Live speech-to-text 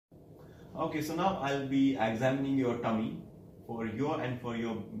Okay, so now I'll be examining your tummy for your and for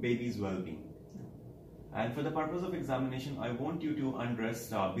your baby's well-being. And for the purpose of examination, I want you to undress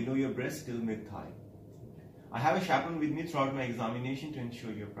below your breast till mid-thigh. I have a chaperone with me throughout my examination to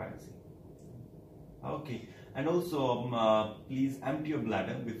ensure your privacy. Okay, and also please empty your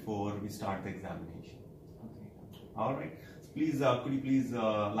bladder before we start the examination. Okay. All right. So please, could you please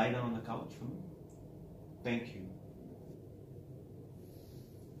lie down on the couch for me? Thank you.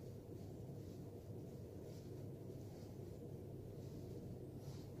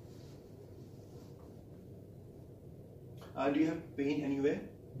 Do you have pain anywhere?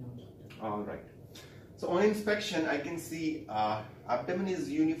 No. All right. So on inspection, I can see abdomen is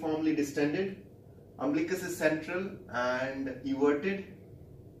uniformly distended, umbilicus is central and everted.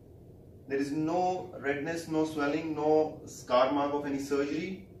 There is no redness, no swelling, no scar mark of any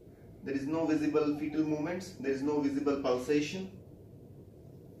surgery. There is no visible fetal movements. There is no visible pulsation.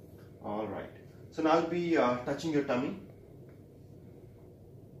 All right. So now I'll be touching your tummy.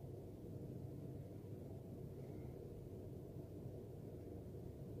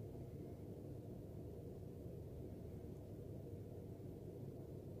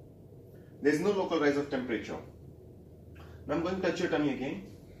 There is no local rise of temperature. Now I'm going to touch your tummy again.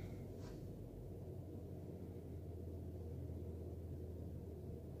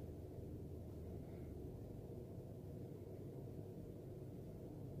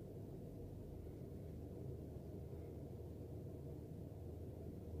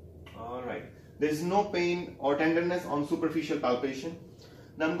 Alright. There is no pain or tenderness on superficial palpation.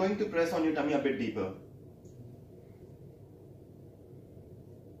 Now I'm going to press on your tummy a bit deeper.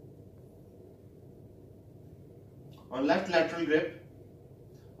 On left lateral grip,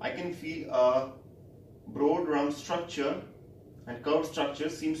 I can feel a broad round structure and curved structure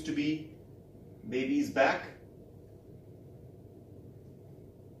seems to be baby's back.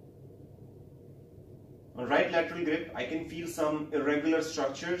 On right lateral grip, I can feel some irregular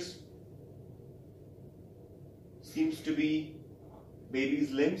structures. Seems to be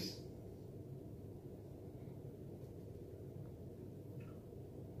baby's limbs.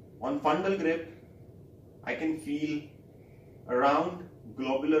 On fundal grip, I can feel a round,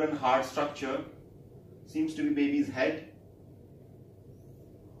 globular and hard structure. Seems to be baby's head.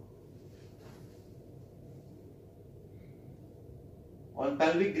 On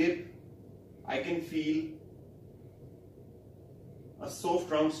pelvic grip, I can feel a soft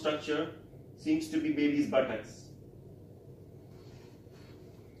round structure. Seems to be baby's buttocks.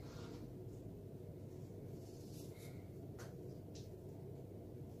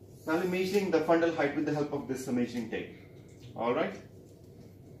 Now I'm measuring the fundal height with the help of this measuring tape. Alright.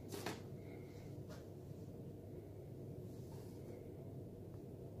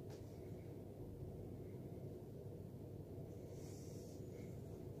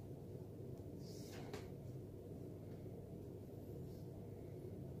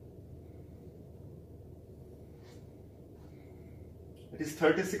 It is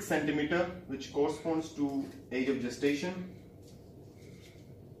 36 centimeter, which corresponds to age of gestation.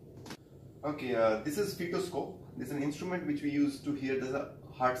 Okay, this is fetoscope. This is an instrument which we use to hear the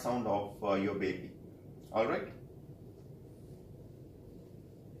heart sound of your baby. All right.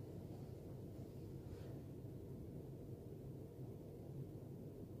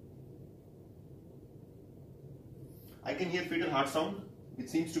 I can hear fetal heart sound. It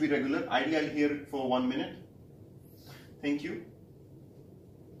seems to be regular. Ideally, I'll hear it for 1 minute. Thank you.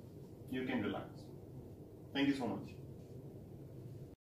 You can relax. Thank you so much.